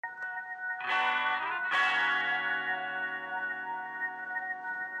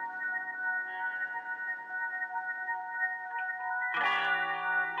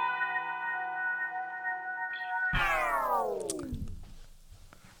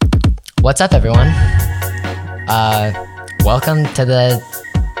What's up, everyone? Welcome to the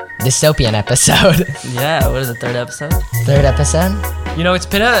Dystopian episode. Yeah, what is the third episode? Third episode? You know, it's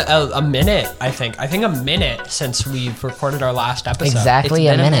been a minute, I think. I think a minute since we've recorded our last episode. Exactly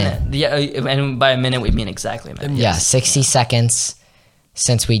It's a been minute. Yeah, and by a minute we mean exactly a minute. Yeah, 60 seconds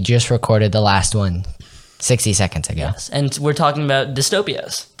since we just recorded the last one 60 seconds ago. Yes, and we're talking about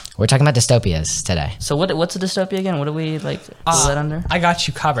dystopias. We're talking about dystopias today. So what's a dystopia again? What do we like put that under? I got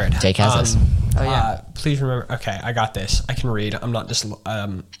you covered. Jake has this. Oh, yeah. Please remember. Okay, I got this. I can read. I'm not just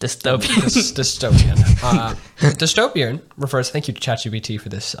Dystopian. dystopian. Dystopian refers. Thank you to ChatGPT for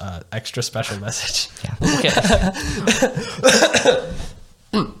this extra special message. Okay.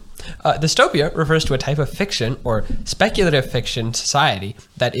 Dystopia refers to a type of fiction or speculative fiction society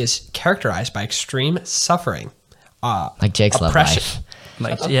that is characterized by extreme suffering, Like Jake's love oppression. life.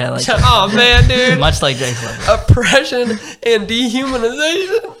 Like, yeah, like Oh man, dude! much like Jake's Love. Oppression and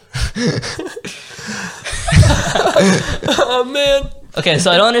dehumanization. Oh man. Okay,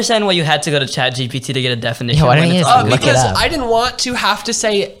 so I don't understand why you had to go to ChatGPT to get a definition. Yeah, why when didn't it's you on just look Google. it Because up? I didn't want to have to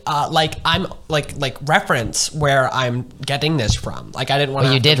say I'm like reference where I'm getting this from. Like I didn't want.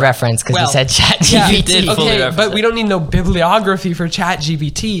 Well, you did reference because Well, you said Yeah, ChatGPT. you did. Fully okay, reference but it. we don't need no bibliography for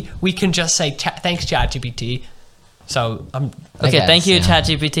ChatGPT. We can just say thanks ChatGPT. So I'm Okay, guess, thank you, yeah.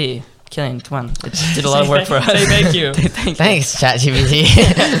 ChatGPT. Killian, come on. It did a lot of work for us. Say thank you. Thank you. Thanks,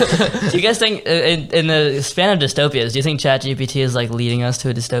 ChatGPT. Do you guys think, in the span of dystopias, do you think ChatGPT is like leading us to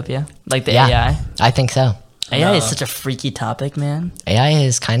a dystopia? Like the Yeah. AI? I think so. AI is such a freaky topic, man. AI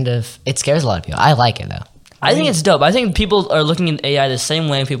is kind of, it scares a lot of people. I like it though. I think it's dope. I think people are looking at AI the same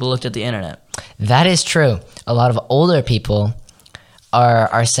way people looked at the internet. That is true. A lot of older people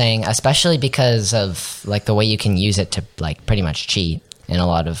are saying, especially because of like the way you can use it to like pretty much cheat in a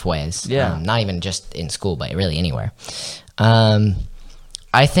lot of ways. Yeah. Not even just in school, but really anywhere.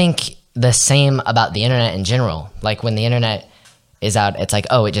 I think the same about the internet in general. Like when the internet is out, it's like,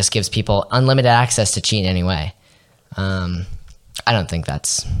 oh, it just gives people unlimited access to cheat anyway. I don't think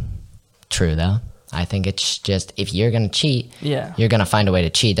that's true though. I think it's just, if you're going to cheat, Yeah. you're going to find a way to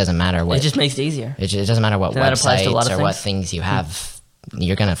cheat. Doesn't matter what. It just makes it easier. It doesn't matter what And that applies to a lot websites of or what things. things you have.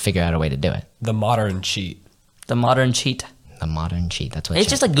 You're gonna figure out a way to do it. The modern cheat. The modern cheat. The modern cheat. That's what It's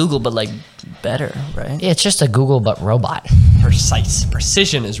just like Google, but like better, right? yeah, it's just a Google but robot. Precise.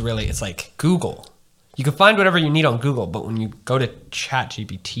 Precision is really, it's like Google. You can find whatever you need on Google, but when you go to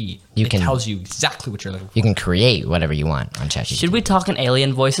ChatGPT, it tells you exactly what you're looking for. You can create whatever you want on ChatGPT. Should we talk in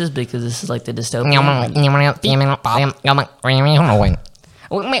alien voices because this is like the dystopia?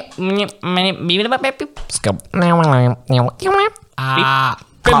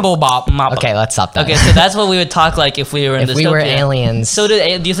 Bimble bop. Okay, let's stop that. Okay, so that's what we would talk like if we were in if dystopia. we were aliens, So do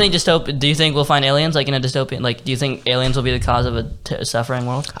you think do you think we'll find aliens like in a dystopian? Like, do you think aliens will be the cause of a suffering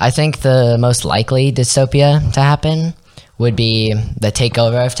world? I think the most likely dystopia to happen would be the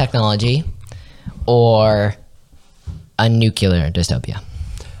takeover of technology or a nuclear dystopia.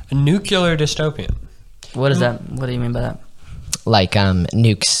 A nuclear dystopian. What is that? What do you mean by that? Like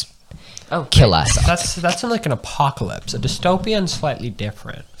nukes Oh, kill us. That's like an apocalypse. A dystopian slightly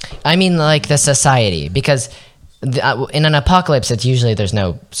different. I mean, like the society, because in an apocalypse, it's usually there's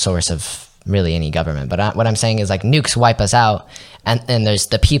no source of really any government. But what I'm saying is like nukes wipe us out, and there's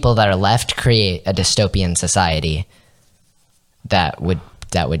the people that are left create a dystopian society that would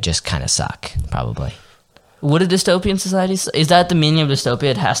just kind of suck, probably. Would a dystopian society? Is that the meaning of dystopia?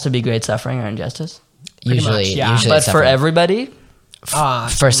 It has to be great suffering or injustice. Usually, much, yeah. usually But it's for suffering. everybody,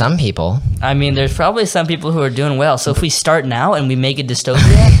 For some people, I mean, there's probably some people who are doing well. So if we start now and we make a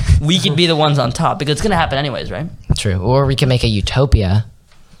dystopia, we could be the ones on top because it's gonna happen anyways, right? true. Or we can make a utopia.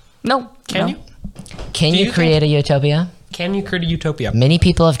 No, Can no. you? Can Do you you create a utopia? Can you create a utopia? Many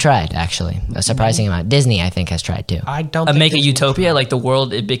people have tried, actually. A surprising amount. Disney, I think, has tried too. I don't think Make a this- utopia, like the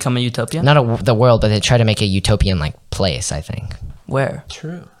world, it become a utopia. Not the world, but they try to make a utopian like place. I think, Where?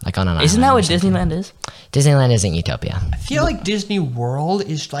 True. like on an island. Isn't that or what something. Disneyland is? Disneyland isn't utopia. I feel like Disney World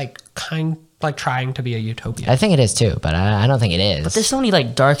is like trying to be a utopia. I think it is too, but I don't think it is. But there's so many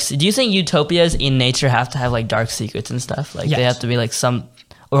like dark. Do you think utopias in nature have to have like dark secrets and stuff? Like they Yes. have to be like some,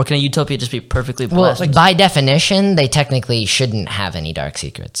 or can a utopia just be perfectly well, blessed? by definition, they technically shouldn't have any dark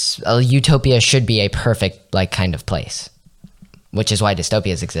secrets. A utopia should be a perfect like kind of place, which is why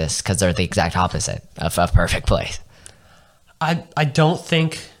dystopias exist, because they're the exact opposite of a perfect place. I don't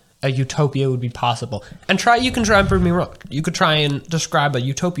think a utopia would be possible. And you can try and prove me wrong. You could try and describe a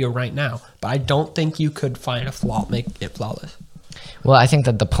utopia right now, but I don't think you could find a flaw, make it flawless. Well, I think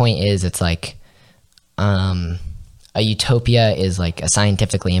that the point is, it's like a utopia is like a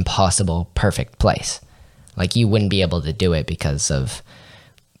scientifically impossible perfect place. Like you wouldn't be able to do it because of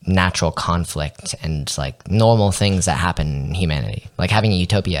natural conflict and like normal things that happen in humanity. Like having a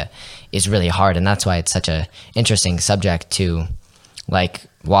utopia is really hard, and that's why it's such a interesting subject to like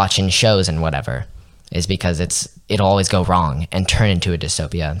watch in shows and whatever, is because it'll always go wrong and turn into a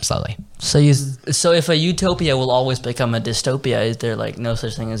dystopia slowly. So if a utopia will always become a dystopia, is there like no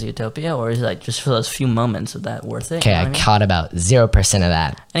such thing as utopia, or is it like just for those few moments of that worth it? Okay, I caught about 0% of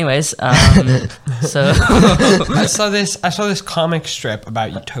that. Anyways, so I saw this comic strip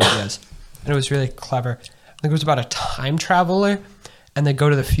about utopias, and it was really clever. I think it was about a time traveler, and they go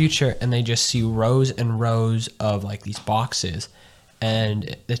to the future, and they just see rows and rows of like these boxes,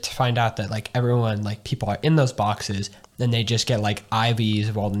 and it's to find out that like everyone, like people are in those boxes, and they just get like IVs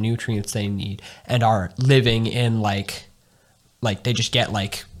of all the nutrients they need, and are living in like they just get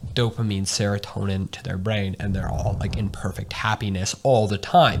like dopamine, serotonin to their brain, and they're all like in perfect happiness all the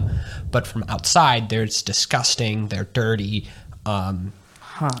time. But from outside, they're disgusting, they're dirty, they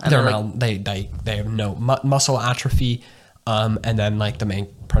have no muscle atrophy, and then like the main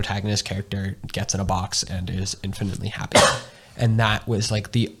protagonist character gets in a box and is infinitely happy. And that was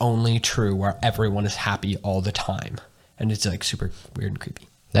like the only true where everyone is happy all the time, and it's like super weird and creepy.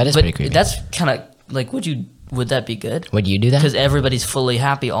 That is pretty creepy. That's kind of like, would that be good? Would you do that? Because everybody's fully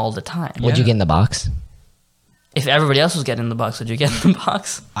happy all the time. Would you get in the box? If everybody else was getting in the box, would you get in the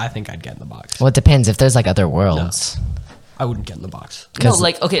box? I think I'd get in the box. Well, it depends. If there's like other worlds. No, I wouldn't get in the box. No,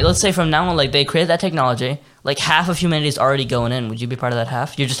 like, okay, let's say from now on, like they created that technology, like half of humanity is already going in. Would you be part of that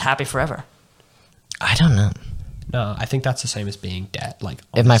half? You're just happy forever. I don't know. No, I think that's the same as being dead. Like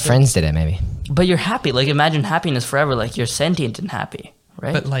If my friends did it, maybe. But you're happy. Like imagine happiness forever. Like you're sentient and happy,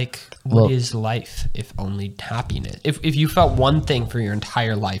 right? But like, what is life if only happiness? If you felt one thing for your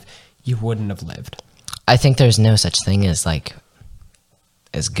entire life, you wouldn't have lived. I think there's no such thing as like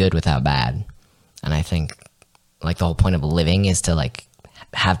as good without bad, and I think like the whole point of living is to like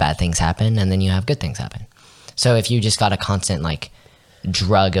have bad things happen, and then you have good things happen. So if you just got a constant like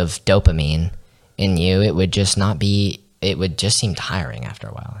drug of dopamine in you, it would just not be, it would just seem tiring after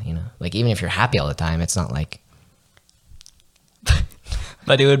a while, you know? Like even if you're happy all the time, it's not like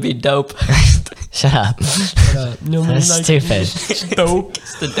but it would be dope. Shut up. No, That's stupid. Dope.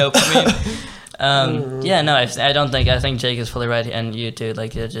 It's the dopamine. Yeah, no, I think Jake is fully right, and you too.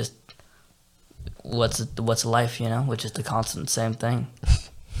 Like you're just what's life, you know, which is the constant same thing.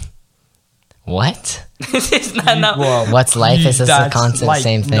 What? It's not. Well, What's life? Is this a that's constant like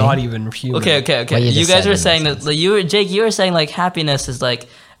same thing? Not even human. Okay. What you You just guys said were didn't saying make that Jake, you were saying like happiness is like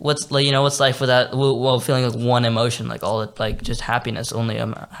what's like, you know, what's life without feeling like one emotion, like all like just happiness, only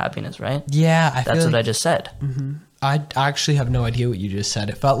happiness, right? Yeah, That's what I just said. I actually have no idea what you just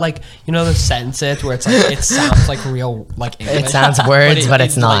said. It felt like, you know, the sentences where it's like it sounds like real like English. It sounds words, but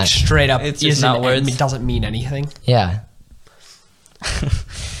it's not. Like straight up, It's just not words. It doesn't mean anything. Yeah.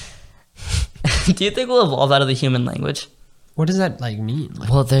 Do you think we'll evolve out of the human language? What does that like mean? Like,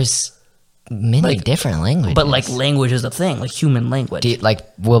 Well, there's many different languages. But like language is a thing, like human language. Do you, like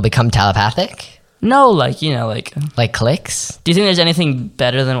we'll become telepathic? No, like, you know, like, Like clicks? do you think there's anything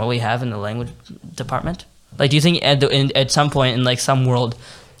better than what we have in the language department? Like, do you think at some point in like some world,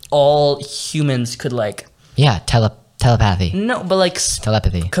 all humans could like Yeah, telepathy. no, but like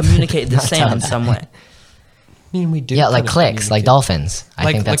Telepathy. communicate the Not same in telepathy. some way? I mean, we do. Yeah, kind like of clicks, like communicate. dolphins.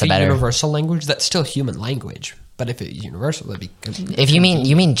 I think that's like a better. universal language. That's still human language, but if it's universal, that'd be. If you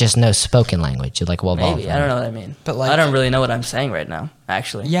mean just no spoken language, like well, Maybe I don't know what I mean, But, like- I don't really know what I'm saying right now.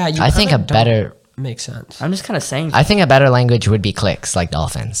 Actually, Yeah, you I think kinda a better. don't make sense. I'm just kind of saying. I think a better language would be clicks, like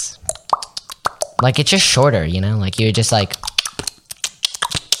dolphins. Like it's just shorter, you know. Like you're just like,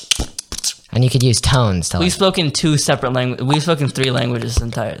 and you could use tones to We've like spoken two separate languages. We've spoken three languages this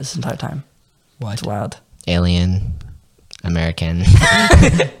entire time. What? It's wild. alien, American,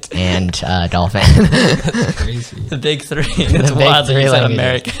 and dolphin. Crazy. The big three. It's big wild that three you said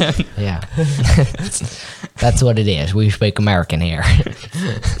languages. American. Yeah, that's what it is. We speak American here.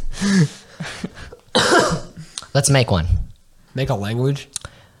 Let's make one. Make a language.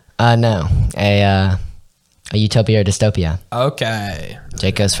 No, a utopia or dystopia. Okay.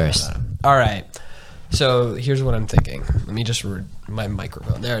 Jake goes first. All right. So here's what I'm thinking. Let me just read my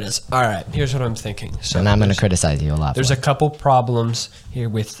microphone. There it is. All right. Here's what I'm thinking. So And I'm going to there's- criticize you a lot. There's for a couple problems here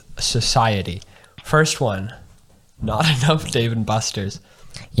with society. First one, not enough Dave and Buster's.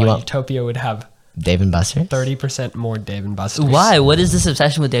 You My want- utopia would have Dave and Buster's. 30% more Dave and Buster's. Why? What is this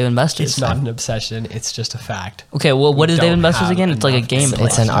obsession with Dave and Buster's? It's not an obsession. It's just a fact. Okay, well, what We is Dave and don't Buster's have again? It's like a enough. game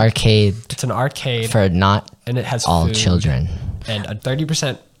It's an place. arcade It's an arcade, for not and it has all food children. and a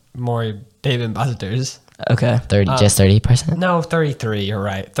 30% more Dave and Buster's. Okay. 30, just 30%. No, 33. You're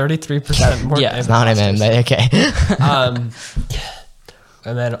right. 33% more. Yeah, Dave it's Not and even, Buster's. but okay.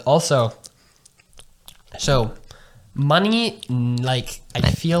 And then also, so money, like,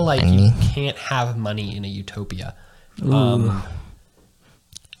 I feel like you can't have money in a utopia.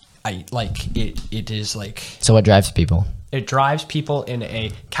 I like it is like, So what drives people? it drives people in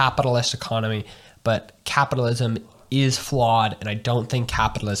a capitalist economy, but capitalism is flawed, and I don't think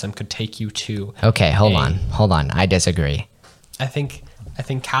capitalism could take you to. Okay, hold on. I disagree. I think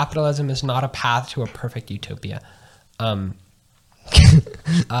capitalism is not a path to a perfect utopia.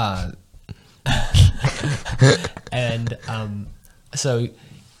 So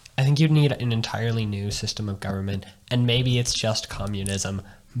I think you'd need an entirely new system of government, and maybe it's just communism,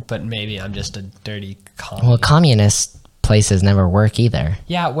 but maybe I'm just a dirty communist. Well, communist places never work either.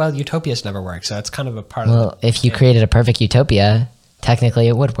 Yeah, well, utopias never work, so it's kind of a part of Well, if you created a perfect utopia, technically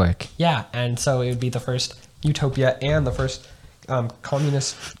it would work. Yeah, and so it would be the first utopia and the first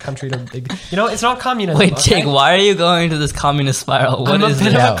communist country to... it's not communism. Wait, okay? Jake, why are you going to this communist spiral? What I'm a is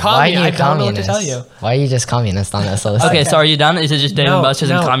bit this? of a Why are you I don't know what communist? to tell you. Why are you just communist on this list? Okay, so are you done? Is it just Dave and Buster's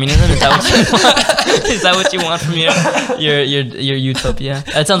and communism? Is that what you want? Is that what you want from your utopia?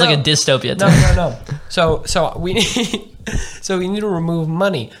 That sounds like a dystopia. No. So we need to remove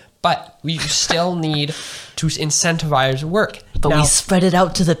money, but we still need to incentivize work. But Now, we spread it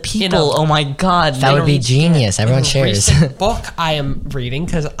out to the people. Oh my god. That would be genius. Everyone in a shares. recent book I am reading,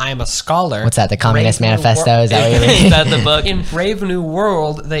 because I am a scholar. What's that, the Communist Brave New Manifesto? Is that what you're Is reading? that the book? In Brave New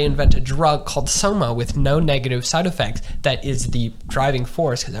World, they invent a drug called Soma with no negative side effects that is the driving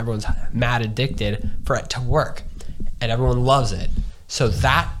force, because everyone's mad addicted, for it to work. And everyone loves it. So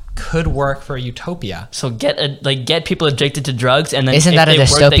that could work for a utopia. So get people addicted to drugs, and then Isn't if that a they work,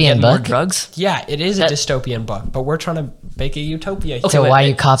 they dystopian get more book? drugs. Yeah, it is a dystopian book, but we're trying to make a utopia. Okay, So why are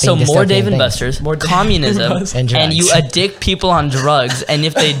you copying So more dystopian Dave and things? Buster's, More Dave communism, and Buster's. And and you drugs. addict people on drugs, and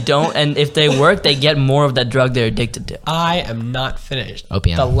if they don't, and if they work, they get more of that drug they're addicted to. I am not finished.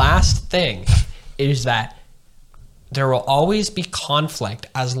 Opium. The last thing is that there will always be conflict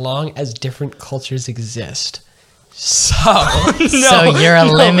as long as different cultures exist. So, So you're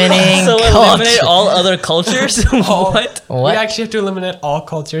eliminating So eliminate culture. all other cultures? What? What? you actually have to eliminate all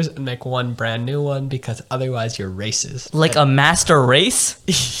cultures and make one brand new one, because otherwise you're racist. Like a master race?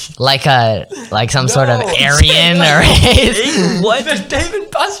 Like some sort of No. Aryan race? What? The Dave and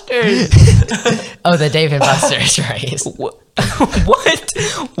Buster's. Oh, the Dave and Buster's race. What?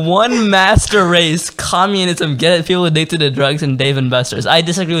 One master race, communism, get people addicted to drugs, and Dave and Buster's. I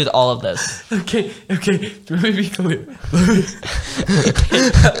disagree with all of this. Okay. Let me be clear.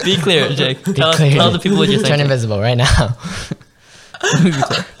 Be clear, Jake. Tell Clear. the people what you're Turn thinking. invisible right now.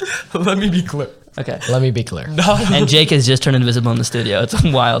 Let me be clear. Okay. Let me be clear. And Jake has just turned invisible in the studio. It's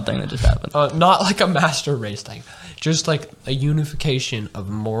a wild thing that just happened. Not like a master race thing, just like a unification of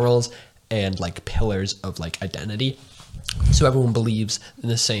morals and like pillars of like identity, so everyone believes in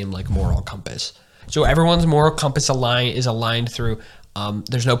the same like moral compass. So everyone's moral compass is aligned through.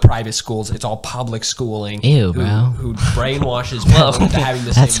 There's no private schools; it's all public schooling. Ew, bro. Who brainwashes people into having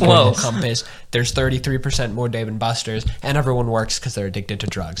the That's same moral gross. compass? There's 33% more Dave and Buster's, and everyone works because they're addicted to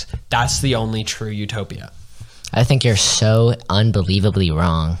drugs. That's the only true utopia. I think you're so unbelievably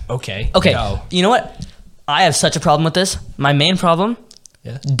wrong. Okay. Okay. Go. You know what? I have such a problem with this. My main problem,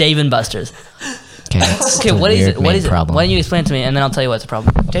 Yeah. Dave and Buster's. Okay, that's Okay, a what is weird it? What main is it? problem. Why don't you explain it to me, and then I'll tell you what's a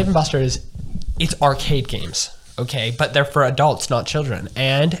problem. Dave and Buster's, it's arcade games, okay? But they're for adults, not children.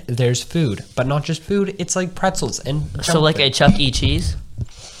 And there's food, but not just food. It's like pretzels and So like a Chuck E. Cheese?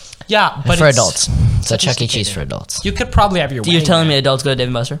 yeah, but for it's adults. So Chuck E. Cheese sophisticated. for adults. You could probably have your. You're way telling me there. adults go to Dave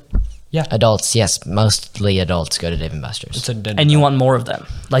and Buster? Yeah, Adults, yes, mostly adults go to Dave and Buster's. it's a. And you want more of them?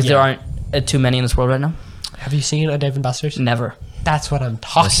 Like there Yeah. aren't too many in this world right now? Have you seen a Dave and Buster's? Never. That's what I'm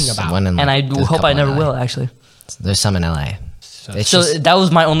talking There's about. one in, And I there's a hope couple I in never LA. will, actually. There's some in LA. It's So just, that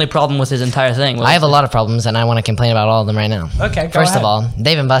was my only problem with his entire thing. I have a lot of problems, and I want to complain about all of them right now. Okay, go First ahead. of all,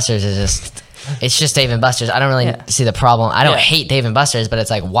 Dave and Buster's is just. It's just Dave and Buster's. I don't really Yeah. see the problem. I don't Yeah. hate Dave and Buster's, but it's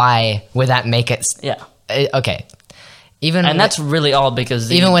like, why would that make it? Yeah. Okay. Even And that's really all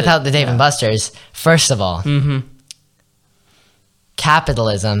because... even without the Dave and Buster's, first of all,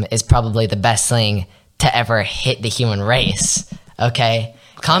 capitalism is probably the best thing to ever hit the human race. Okay?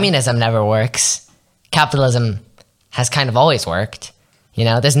 Communism never works. Capitalism has kind of always worked. You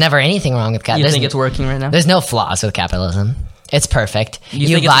know, there's never anything wrong with You capitalism. think it's working right now? There's no flaws with capitalism. It's perfect. You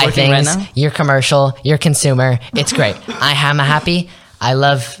think it's buy working right things. now? You're commercial. You're consumer. It's great. I am happy. I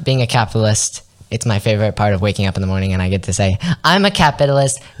love being a capitalist. It's my favorite part of waking up in the morning, and I get to say, I'm a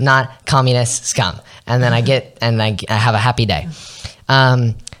capitalist, not communist scum. And then I have a happy day.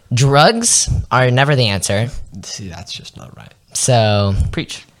 Drugs are never the answer. See, that's just not right. So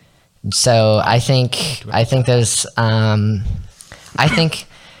Preach. I think there's I think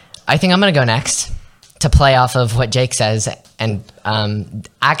I'm gonna go next to play off of what Jake says and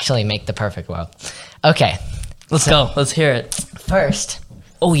actually make the perfect world. Okay, Let's go. Let's hear it. first,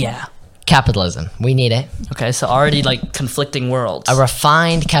 Oh yeah. capitalism. We need it. Okay, so already like conflicting worlds. A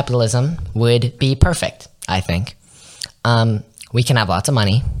refined capitalism would be perfect, I think. We can have lots of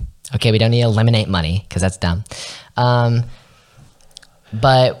money. Okay, we don't need to eliminate money because that's dumb.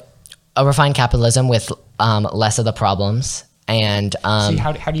 But a refined capitalism with less of the problems and See,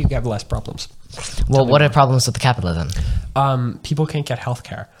 how do you have less problems? well, what are problems with capitalism? People can't get health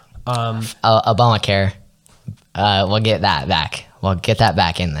care. Obamacare. We'll get that back. We'll get that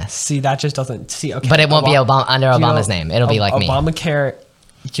back in this. See, that just doesn't see. Okay, But it won't be Obama under Do you Obama's know name. It'll be like me. Obamacare.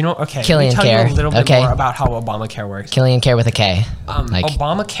 Do you know? Okay, Killian let me tell Care, you a little bit okay? more about how Obamacare works. Killian Care with a K.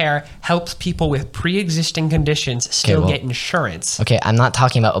 Obamacare helps people with pre-existing conditions still well- get insurance. Okay, I'm not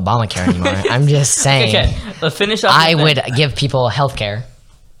talking about Obamacare anymore. I'm just saying Okay, let's finish up. I with would that. give people health care.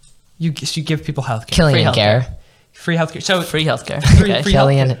 You give people health care, Killian healthcare. Care. free health care. So free healthcare. Free- Okay. free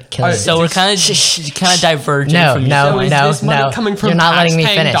Killian. healthcare. Killian. So we're kind of diverging No, from no, you. is no, this money no. coming from You're not letting me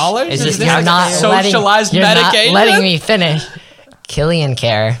taxpaying finish. dollars? Is Is this this You're not socialized you're medication? not letting me finish. Killian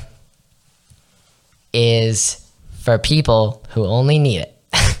Care is for people who only need it.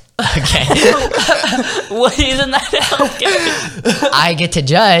 Okay. What isn't that healthcare? I get to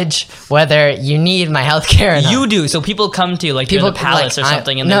judge whether you need my health care or not. You do. So people come to you like you're in a palace or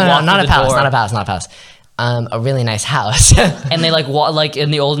something, and no, they walk not through a the palace, door, not a palace, not a palace. A really nice house. and they like like in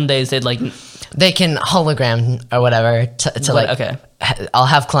the olden days they'd like They can hologram or whatever to What- like. okay. I'll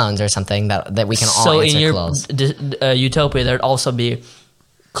have clones or something that we can all so answer in your clones. utopia there'd also be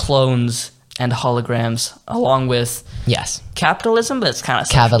clones and holograms along with Yes. capitalism, but it's kind of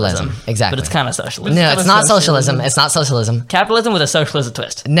Capitalism, exactly. But it's kind of socialism. No, kind it's of not socialism. socialism. It's not socialism. Capitalism with a socialism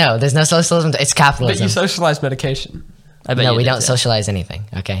twist. No, there's no socialism. It's But capitalism. you socialize medication. I bet No, you we do, don't too. socialize anything.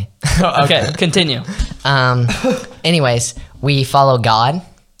 Okay. Okay, continue. Anyways, we follow God,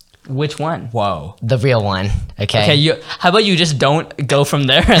 Which one? Whoa. the real one. Okay. Okay, how about you just don't go from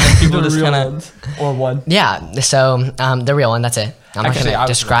there and then people just kind of. Or one. Yeah. So the real one. That's it. I'm not Actually, gonna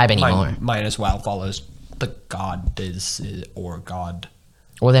describe anymore. Mine as well follows the God is or God.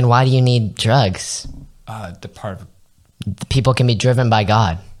 Well, then why do you need drugs? The part of People can be driven by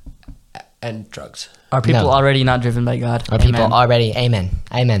God. and drugs. Are people No. already not driven by God? Or people already. Amen.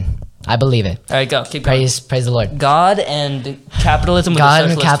 Amen. I believe it. All right, go. Keep going. Praise the Lord. God and capitalism with a God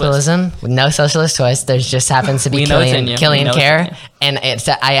socialist and twist. capitalism with no socialist twist. There just happens to be We know it's in you. Killian We know it's in Care, you. and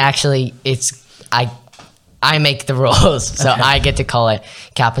I make the rules, so Okay. I get to call it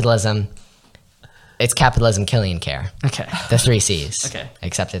capitalism. It's capitalism, Killian Care. Okay. The 3 C's. Okay.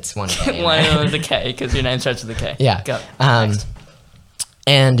 Except it's one K. in One there. with the K because your name starts with a K. Yeah. Go.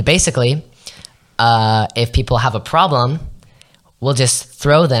 And basically, if people have a problem, we'll just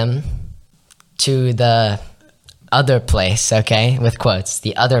throw them to the other place, okay, with quotes,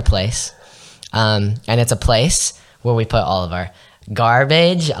 the other place. And it's a place where we put all of our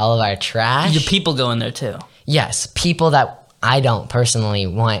garbage, all of our trash. Your people go in there too. Yes, people that I don't personally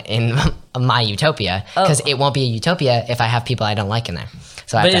want in my utopia, because it won't be a utopia if I have people I don't like in there.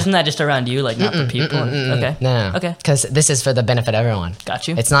 So I have But to- isn't that just around you, like not the people? Okay. No. Okay. Because this is for the benefit of everyone. Got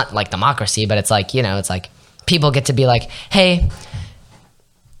you. It's not like democracy, but it's like, it's like people get to be like, hey,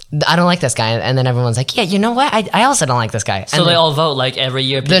 I don't like this guy. And then everyone's like, yeah, you know what? I also don't like this guy. So And they then- all vote like every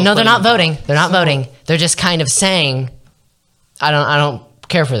year. people No, they're put not in a vote. voting. They're not voting. They're just kind of saying, I don't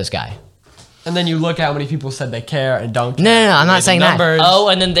care for this guy. And then you look at how many people said they care and don't care. No, I'm not Read the saying that. numbers. Oh,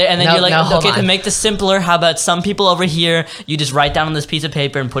 and then No, you're like, no, hold okay, to on. make this simpler, how about some people over here? You just write down on this piece of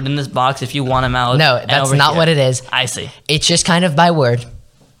paper and put in this box if you want them out. No, and that's over not here. what it is. I see. It's just kind of by word.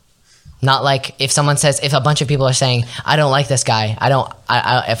 Not like if someone says, if a bunch of people are saying, I don't like this guy,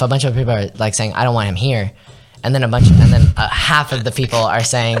 if a bunch of people are like saying, I don't want him here, and then half of the people are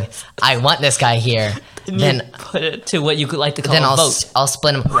saying, I want this guy here, then Put it to what you could like to call a I'll vote. I'll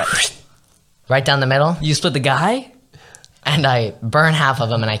split them right down the middle, You split the guy? and I burn half of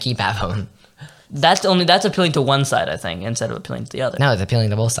them and I keep half of them. That's appealing to one side, I think, instead of appealing to the other. No, it's appealing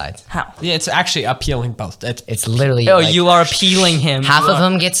to both sides. How? Yeah, it's actually appealing both. It's literally Oh, like, you are appealing him. half You of are-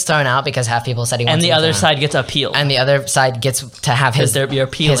 him gets thrown out because half people said he wants and to the get other thrown. side gets appealed. And the other side gets to have his you're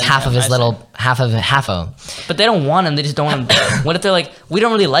appealing half of him, his I little half of him. But they don't want him. They just don't want him. What if they're like, we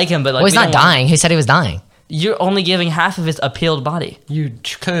don't really like him, but like, Well, he's we not don't want him. dying. He said he was dying. You're only giving half of his appealed body. You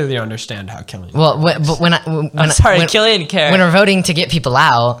clearly understand how killing. Well, but I'm sorry, Killian Care. when we're voting to get people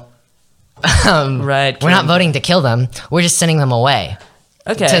out, Right, we're not Killian. voting to kill them. We're just sending them away.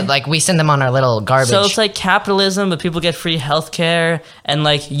 Okay. Like we send them on our little garbage. So it's like capitalism, but people get free healthcare, and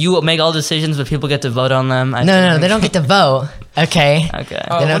like you make all decisions, but people get to vote on them. No, they don't get to vote. Okay. Okay. They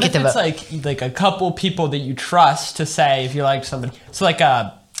don't what get if to it's vote. like a couple people that you trust to say if you like somebody? So like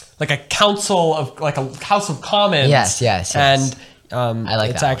a council of House of Commons. Yes. And I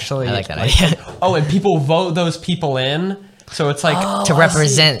like it's that one. actually I like that idea. and people vote those people in. So it's like To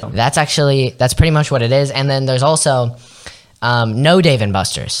represent. That's pretty much what it is. And then there's also no Dave and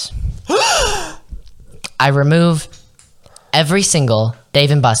Buster's. I remove every single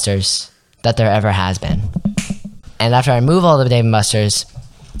Dave and Buster's that there ever has been. And after I remove all the Dave and Buster's,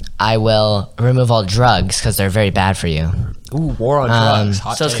 I will remove all drugs because they're very bad for you. Ooh, war on drugs.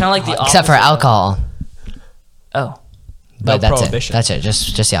 Hot So it's take. kind of like the Except for opposite of- alcohol. Oh, But No that's prohibition. it. That's it.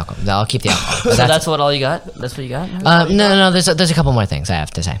 Just the alcohol. I'll keep the alcohol. But so that's what all you got? That's what you got? no. There's a couple more things I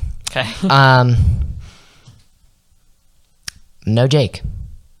have to say. Okay. No Jake.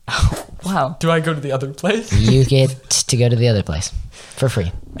 Wow. Do I go to the other place? You get to go to the other place for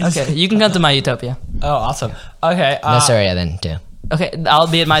free. Okay, you can come to my utopia. Oh, awesome. Okay. No Surya then too. Okay, I'll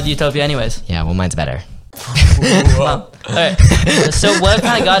be at my utopia anyways. Yeah, well mine's better. Okay. So what I've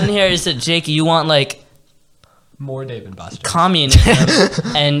kind of gotten here is that Jake, you want like More Dave and Buster.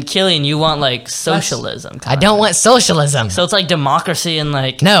 communism, and Killian, you want like socialism. I don't want socialism. So it's like democracy and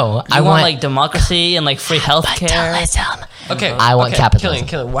like No, I want like democracy and like free healthcare. capitalism. Okay. I want capitalism.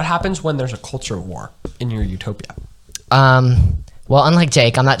 Killian, what happens when there's a culture war in your utopia? Well, unlike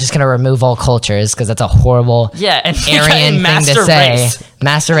Jake, I'm not just gonna remove all cultures because that's a horrible Yeah, and Aryan thing to master say. race.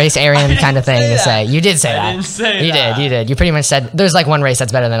 Master race, Aryan kind of thing say to that. say. You did say that. didn't say you that. did. You did. You pretty much said there's like one race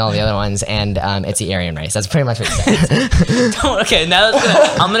that's better than all the other ones, and it's the Aryan race. That's pretty much what you said. Okay, now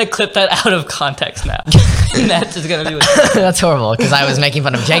I'm gonna clip that out of context now. That's just gonna be what That's horrible because I was making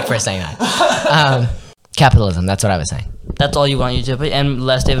fun of Jake for saying that. Capitalism. That's what I was saying. that's all you want utopia, and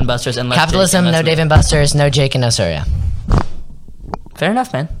less Dave and Buster's and less Capitalism. Jake, and No that's Dave and Buster's. No Jake and no Surya. Fair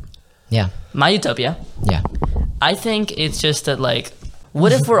enough, man. Yeah. My utopia. Yeah. I think it's just that like,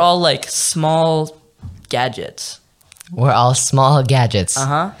 what if we're all like small gadgets? We're all small gadgets.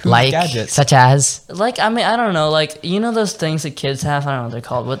 Uh-huh. Like gadgets? such as Like, I mean, I don't know, like, you know those things that kids have? I don't know what they're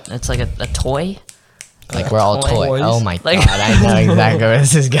called. What? It's like a toy? like we're all Toys. toy. Oh my Like- god! I know exactly where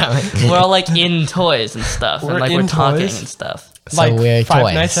this is going. We're all like in toys and stuff. We're And like in we're talking toys? and stuff. So we're Five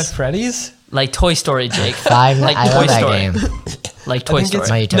toys. Nights at Freddy's? Like Toy Story, Jake. I love that game. Like Toy think Story. it's-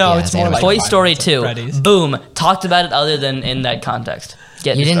 My utopia No, has it's more animated. like Toy Five Story Nights at 2. Freddy's. Boom. Talked about it other than in that context.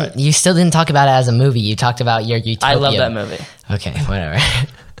 Get You destroyed. didn't. You still didn't talk about it as a movie. You talked about your utopia. I love that movie. Okay, whatever.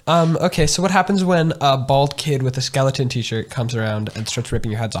 Okay, so what happens when a bald kid with a skeleton t-shirt comes around and starts ripping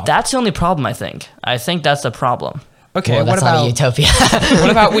your heads off? That's the only problem, I think. I think that's the problem. Okay, Well, what that's not a about utopia. what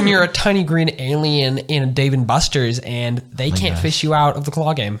about when you're a tiny green alien in a Dave and Buster's and they can't fish you out of the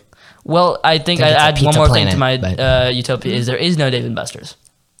claw game? Well, I think Think I it's a add one Pizza more thing to my Planet, but- utopia is there is no Dave and Buster's.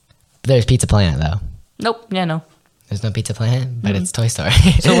 There's Pizza Planet though. Nope. Yeah, no. There's no Pizza Planet, but it's Toy Story.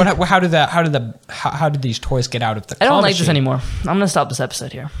 So how did these toys get out of the I don't claw like this machine? anymore. I'm going to stop this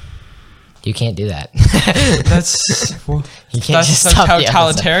episode here. You can't do that. That's You can't That's just some stop the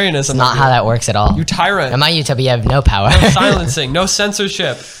episode. totalitarianism It's of not you. how that works at all. you tyrant. In my utopia, you have no power. No silencing, no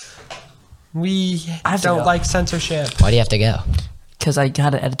censorship. We I have to don't go. like censorship. Why do you have to go? Because I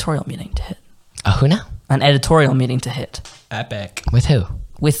got an editorial meeting to hit. Oh, who now? An editorial meeting to hit. Epic. With who?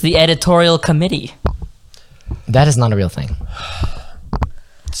 With the editorial committee. That is not a real thing.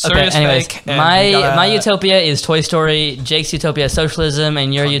 Serious anyways, fake, and we gotta- my utopia is Toy Story. Jake's utopia is socialism,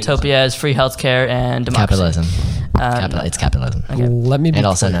 and your utopia is free healthcare and democracy. Capitalism. It's capitalism. Let me be And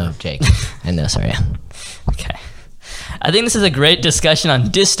also clear. no Jake. And no Surya. Okay. I think this is a great discussion on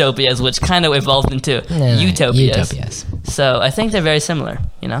dystopias, which kind of evolved into utopias. Utopias. So I think they're very similar.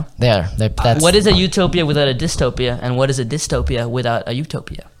 You know, They're that's what is a utopia without a dystopia, and what is a dystopia without a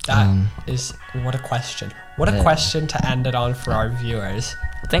utopia? That is what a question. What a question to end it on for our viewers.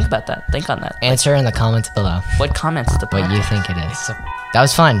 Think about that. Think on that. Answer in the comments below What comments to what put? you think it is. That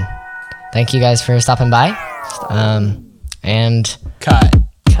was fun. Thank you guys for stopping by. And Cut.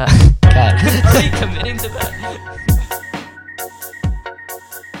 Cut. cut. Are you committing to that?